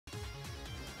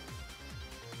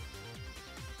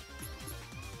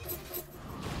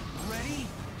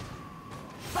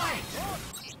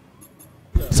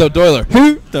So Doyler,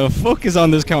 Who the fuck is on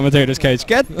this commentator's couch?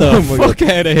 Get the fuck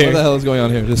out of here. What the hell is going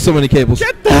on here? There's so many cables.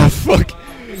 Get the fuck.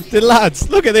 The lads,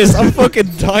 look at this. I'm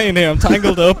fucking dying here. I'm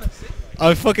tangled up.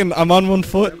 I'm on one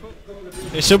foot.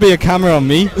 There should be a camera on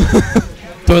me.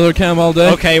 Doyler cam all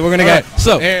day. Okay, we're gonna get.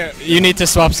 So Here, you need to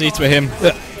swap seats with him.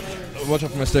 Yeah. Watch out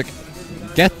for my stick.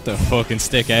 Get the fucking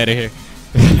stick out of here.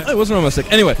 It wasn't on my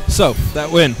stick. Anyway, so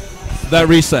that win, that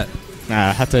reset. Nah,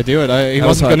 I had to do it. He That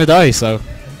was wasn't gonna die, so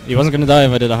he wasn't gonna die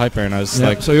if I did a hyper, and I was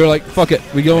like, so you're like, fuck it,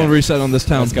 we go and reset on this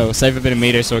town. let's go. Save a bit of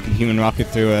meter so I can human rocket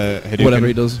through a Hadouken. Whatever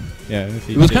he does. Yeah.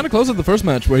 He was kind of close at the first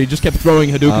match where he just kept throwing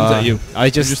Hadoukens at you.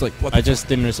 I just like, what I just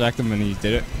didn't respect him, and he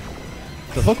did it.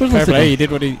 The fuck was Fair this? play. He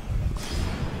did what he.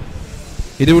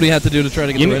 He did what he had to do to try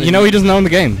to get the win. You know he doesn't own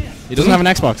the game. He doesn't have an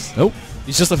Xbox. Nope.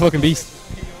 He's just a fucking beast.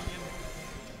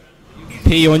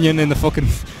 P-Onion in the fucking...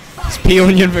 It's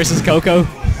P-Onion versus Coco.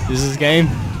 This is his game.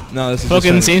 No, this is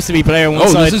fucking seems to be player one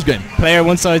side. Oh, this is game. Player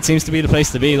one side seems to be the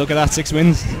place to be. Look at that, 6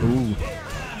 wins. Ooh.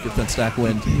 Get that stack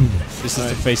win. This is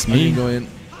to face me.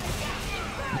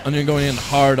 Onion going in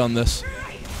hard on this.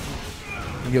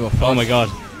 Don't give a fuck. Oh my god.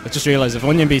 I just realised if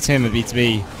Onion beats him, it beats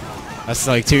me. That's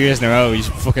like 2 years in a row. He's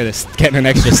fucking getting an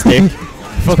extra stick.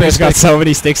 Fucker's got so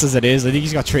many sticks as it is. I think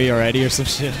he's got 3 already or some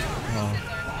shit.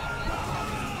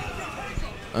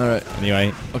 Alright.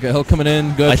 Anyway. Okay, Hill coming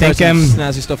in. Good. I think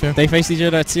snazzy stuff here. They faced each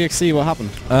other at CXC. What happened?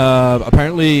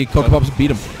 Apparently Kokopops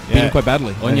beat him. Beat him quite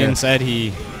badly. Onion said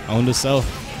he owned himself.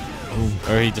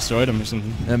 Or he destroyed him or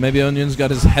something. And maybe Onion's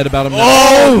got his head about him now.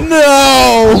 Oh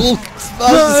no!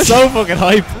 That was so fucking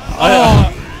hype.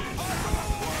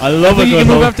 I love it. You can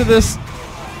move after this.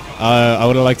 I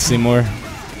would have liked to see more.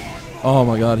 Oh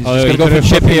my god, he's just gonna go for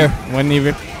chip here. When he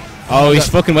he's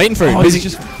fucking waiting for it.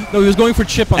 No, he was going for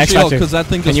chip on shield because that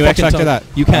thing. Can you X-Factor that?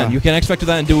 You can. You can X-Factor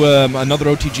that and do another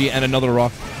OTG and another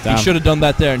rock. Damn. He should have done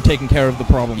that there and taken care of the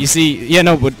problem. You see,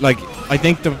 but like I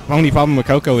think the only problem with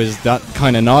Coco is that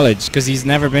kind of knowledge because he's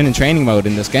never been in training mode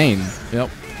in this game. Yep.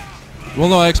 Well,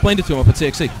 no, I explained it to him up at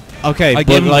CXC. Okay, I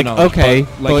gave him like knowledge,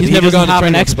 but he's he never doesn't gone to have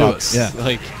an training to do it. Xbox. Yeah.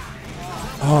 Like,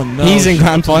 oh no, he's in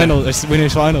grand finals,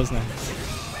 winners finals now.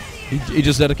 He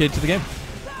just dedicated to the game.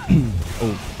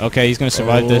 Okay, he's gonna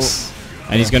survive this,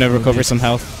 and he's gonna recover some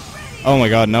health. Oh my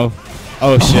god, no!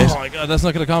 Oh shit! Oh my god, that's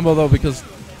not gonna combo though because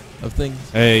of things.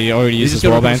 Hey, he already used his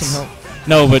wall bounce.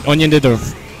 No, but Onion did the.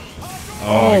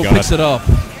 Oh my god! Picks it up.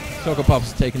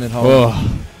 Kokopops taking it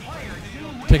home.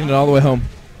 Taking it all the way home.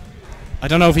 I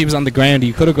don't know if he was on the ground.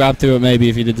 He could have grabbed to it maybe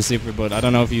if he did the super, but I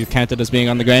don't know if he counted as being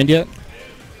on the ground yet.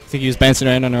 I think he was bouncing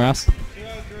around on her ass. 2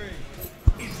 out of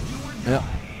 3.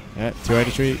 Yeah, 2 out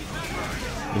of 3.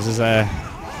 This is a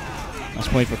nice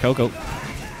point for Coco.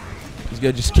 He's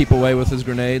gonna just keep away with his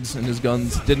grenades and his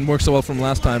guns. Didn't work so well from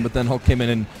last time, but then Hulk came in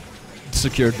and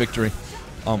secured victory.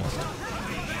 Almost.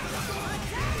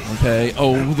 Okay.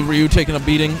 Oh, the Ryu taking a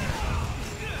beating.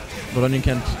 But Onion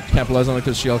can't capitalize on it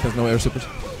because She-Hulk has no air supers.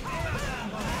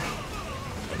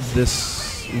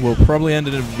 This will probably end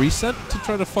in a reset to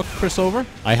try to fuck Chris over.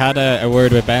 I had a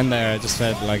word with Ben there. I just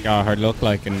said, like, oh, her look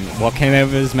like, and what came out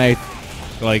of his mouth,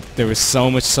 like, there was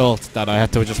so much salt that I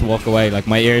had to just walk away. Like,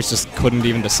 my ears just couldn't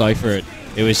even decipher it.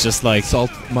 It was just like... Salt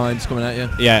mines coming at you?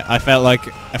 Yeah, I felt like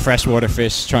a freshwater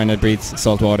fish trying to breathe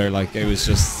salt water. Like, it was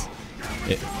just...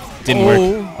 It didn't work.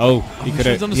 Oh, he could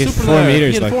have... He had 4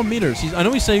 meters. He had 4 meters. I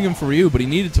know he's saving him for Ryu, but he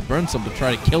needed to burn some to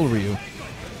try to kill Ryu.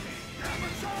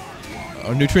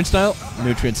 Or Nutrient Style?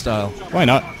 Nutrient Style. Why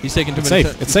not? He's taking too many...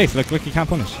 safe. It's safe. Look, you can't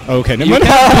punish. Oh, okay. You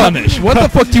can't punish. What the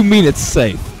fuck do you mean it's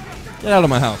safe? Get out of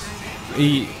my house.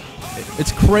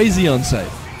 It's crazy unsafe.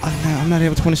 I'm not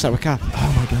able to punish that with Cap.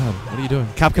 Oh my god. What are you doing?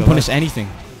 Cap can punish anything.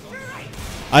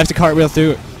 I have to cartwheel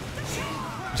through it.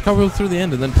 Just cartwheel through the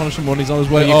end and then punish him when he's on his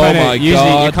way. Oh my god.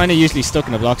 You're kind of usually stuck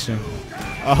in a block string.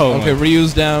 Oh. Okay,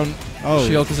 Ryu's down. Oh.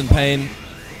 She-Hulk is in pain.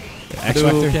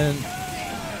 X-Factor.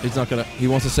 He's not gonna. He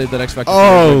wants to save that X-Factor.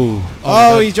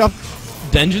 Oh, he dropped.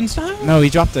 Denjin style? No, he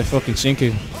dropped the fucking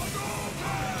Shinku.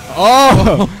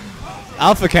 Oh!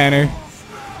 Alpha counter.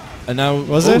 And now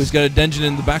he's got a Denjin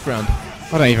in the background.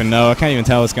 I don't even know. I can't even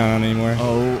tell what's going on anymore.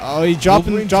 Oh, he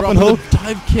dropping Hulk.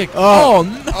 Dive kick. Oh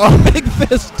no! Big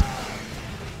fist.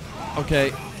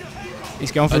 Okay.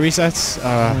 He's going for resets.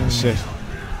 Shit.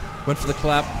 Went for the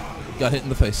clap. Got hit in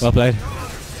the face. Well played.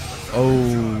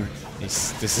 Oh.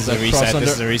 This is a reset.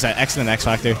 This is a reset. Excellent X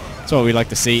Factor. That's what we like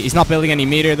to see. He's not building any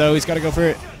meter though. He's got to go for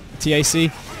it.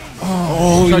 TAC.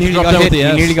 Oh, he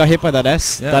nearly got hit by that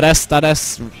S. Yeah. That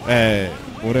S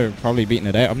would have probably beaten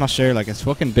it out. I'm not sure. Like, it's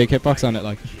fucking big hitbox on it.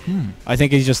 Like, I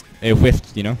think he's just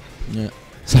whiffed. You know. Yeah.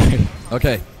 Sorry.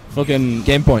 Okay. Fucking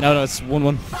game point. No, it's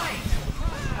 1-1.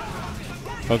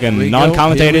 Fucking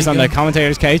non-commentators on the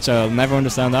commentators' cage. I'll never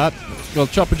understand that. Well,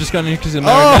 Chopper just got in here because he's an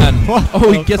American. Oh,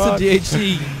 he gets a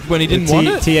DHC when he didn't want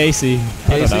it? TAC.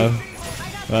 I don't know.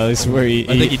 Well, this is where I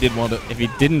think he did want it. If he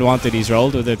didn't want it, he's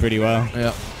rolled with it pretty well.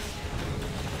 Yeah.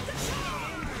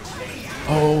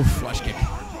 Oh, flash kick.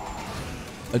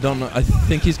 I don't know. I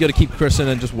think he's going to keep Chris in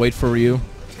and just wait for Ryu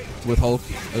with Hulk.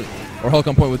 Or Hulk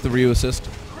on point with the Ryu assist.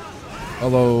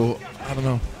 Although, I don't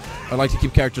know. I like to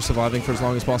keep characters surviving for as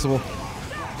long as possible.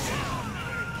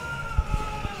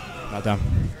 God damn.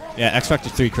 Yeah, X Factor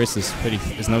 3 Chris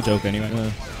is no joke anyway.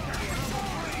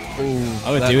 Ooh,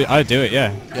 I would do it. I would do it.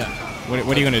 Yeah. Yeah.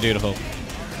 What are you gonna do to Hulk?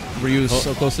 Ryu's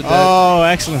so close to death. Oh,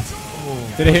 excellent.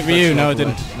 Did it hit Ryu? No, it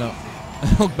didn't. No.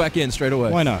 Hulk back in straight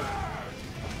away. Why not?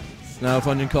 Now if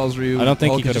Onion calls Ryu, I don't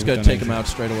think Hulk he could just have got to take him out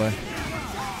straight away.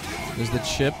 There's the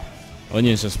chip.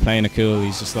 Onion's just playing it cool.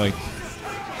 He's just like.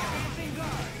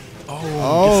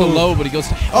 Oh, gets a low, but he goes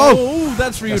to. Oh,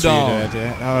 that's Ryu doll.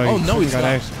 Oh, no, he's not.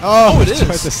 out. Oh, it tried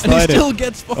is. to And he slide it. still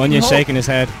gets fucking Onion's Hulk. shaking his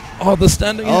head. Oh, the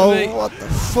standing heavy. Oh, what the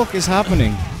fuck is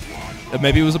happening?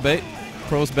 Maybe it was a bait.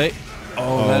 Pros bait.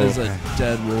 Oh, that is a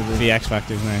dead movie. The X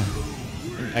Factor's now.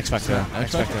 X Factor.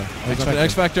 X Factor.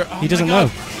 X Factor. Oh he doesn't know.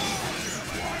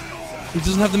 He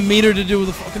doesn't have the meter to do with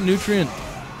the fucking nutrient.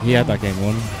 He had that game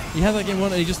won. He had that game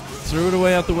won, and he just threw it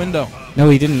away out the window. No,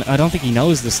 he didn't. I don't think he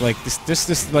knows this. Like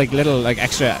this like little like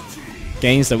extra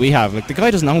gains that we have. Like the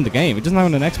guy doesn't own the game. He doesn't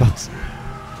own an Xbox.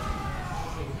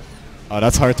 Oh,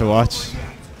 that's hard to watch.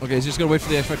 Okay, he's just gonna wait for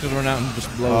the X Factor to run out and just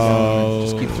blow him.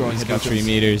 Just keep throwing. He's got 3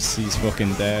 meters. He's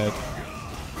fucking dead.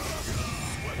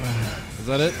 Is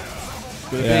that it?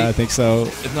 Yeah, I think so.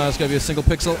 If not, it's gonna be a single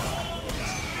pixel.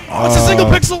 Oh, it's a single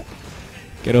pixel!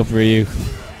 Get up, Ryu.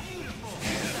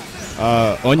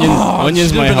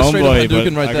 Onion's my homeboy,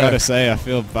 but I gotta say, I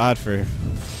feel bad for.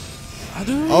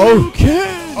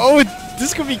 Hadouken! Oh,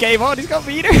 this could be game on. He's got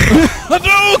meter.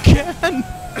 Hadouken!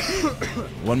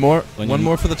 One more. One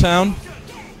more for the town.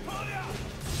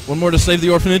 One more to save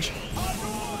the orphanage.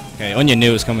 Okay, Onion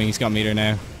knew it was coming. He's got meter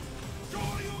now.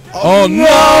 Oh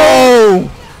no!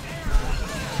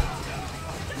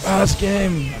 Last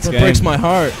game. That breaks my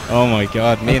heart. Oh my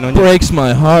god, me and Onion. Breaks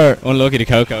my heart. Unlucky to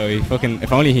Coco. He fucking.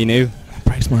 If only he knew.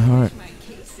 Breaks my heart.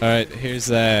 All right, here's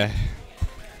Well,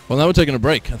 now we're taking a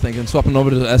break, I think, and swapping over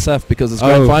to the SF because it's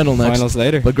grand final next. Finals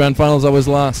later. But grand finals always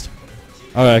last.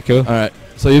 All right, cool. All right,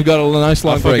 so you've got a nice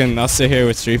long break. I'll sit here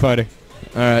with Street Fighter.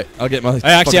 All right, I'll get my.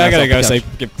 Actually, I gotta go say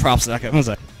give props to that guy. One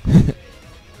sec.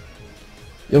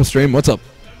 Yo, stream, what's up?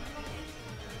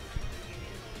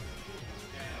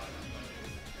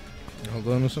 Hold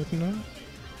on a second now.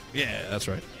 Yeah, that's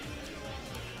right.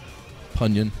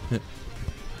 Punyon.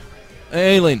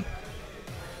 Hey, Aileen.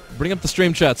 Bring up the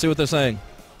stream chat, see what they're saying.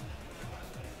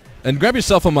 And grab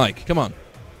yourself a mic. Come on.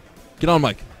 Get on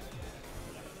mic.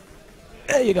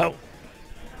 There you go.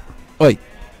 Wait.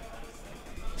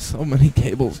 So many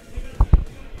cables.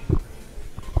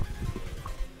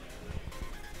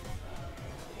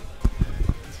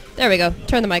 There we go.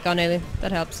 Turn the mic on, Aileen.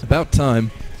 That helps. About time.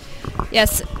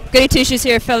 Yes, Goody Two Shoes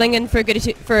here, filling in for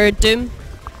for Doom.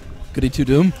 Goody Two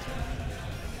Doom.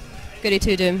 Goody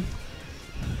Two Doom.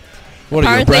 What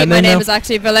are you, Apparently, brand my name now? is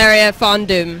actually Valeria Von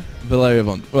Doom. Valeria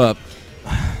Von. Well,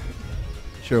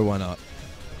 sure, why not?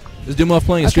 Is Doom off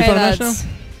playing a Street Fighter match now?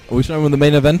 Are we starting with the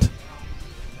main event?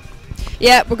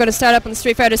 Yeah, we're going to start up on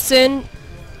Street Fighter soon.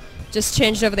 Just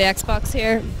changed over the Xbox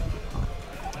here.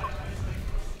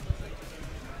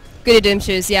 Goody Doom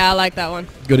Shoes, yeah, I like that one.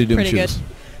 Goody Doom Pretty Shoes. good.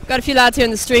 Got a few lads here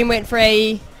in the stream waiting for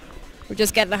AE. We're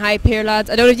just getting the hype here, lads.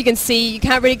 I don't know if you can see, you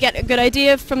can't really get a good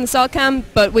idea from the salt cam,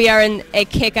 but we are in a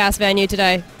kick-ass venue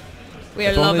today. We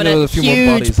are loving it.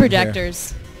 Huge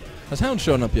projectors. Has Hound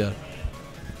shown up yet?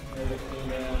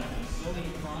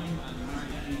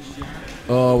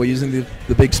 Oh, we're using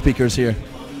the big speakers here.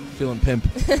 Feeling pimp.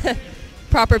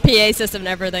 Proper PA system and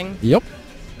everything. Yep.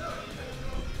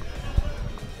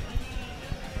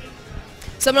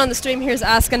 Someone on the stream here is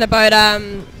asking about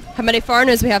how many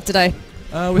foreigners we have today.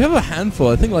 We have a handful.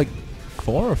 I think like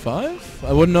 4 or 5.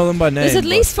 I wouldn't know them by name. There's at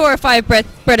least 4 or 5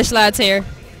 British lads here.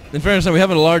 In fairness, we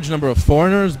have a large number of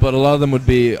foreigners, but a lot of them would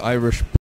be Irish.